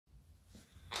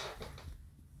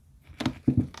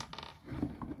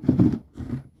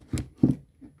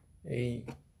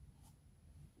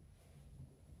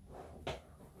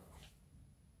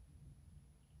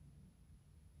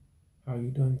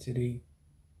doing today?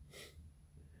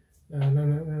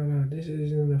 No. This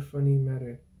isn't a funny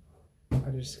matter.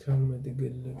 I just come with the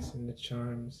good looks and the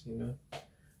charms, you know.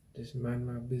 Just mind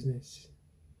my business.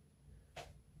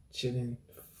 Chilling,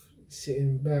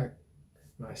 sitting back.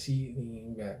 My seat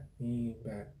lean back, lean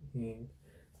back, lean.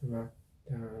 My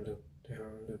down, look,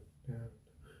 down.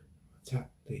 Top,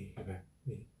 lean back,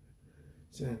 lean.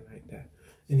 Something like that.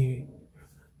 Anyway,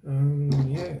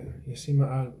 yeah. You see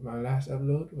my last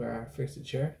upload where I fixed the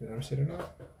chair that I'm sitting on,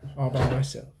 all by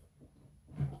myself.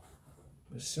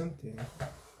 But something,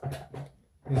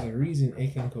 there's a reason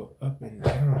it can go up and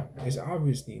down. It's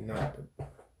obviously not the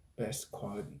best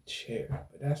quality chair,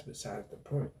 but that's besides the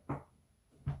point.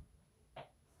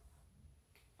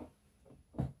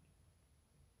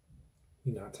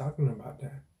 We're not talking about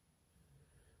that.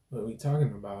 What we're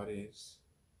talking about is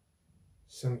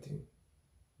something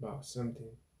about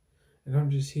something. And I'm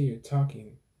just here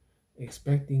talking,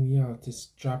 expecting y'all to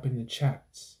drop in the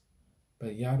chats.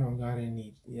 But y'all don't got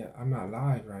any. Yeah, I'm not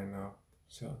live right now.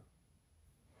 So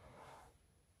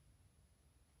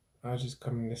I was just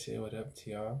coming to say what up to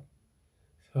y'all.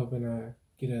 Hoping I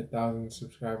get 1,000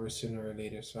 subscribers sooner or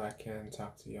later so I can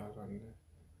talk to y'all on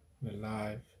the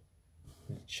live,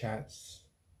 in the chats.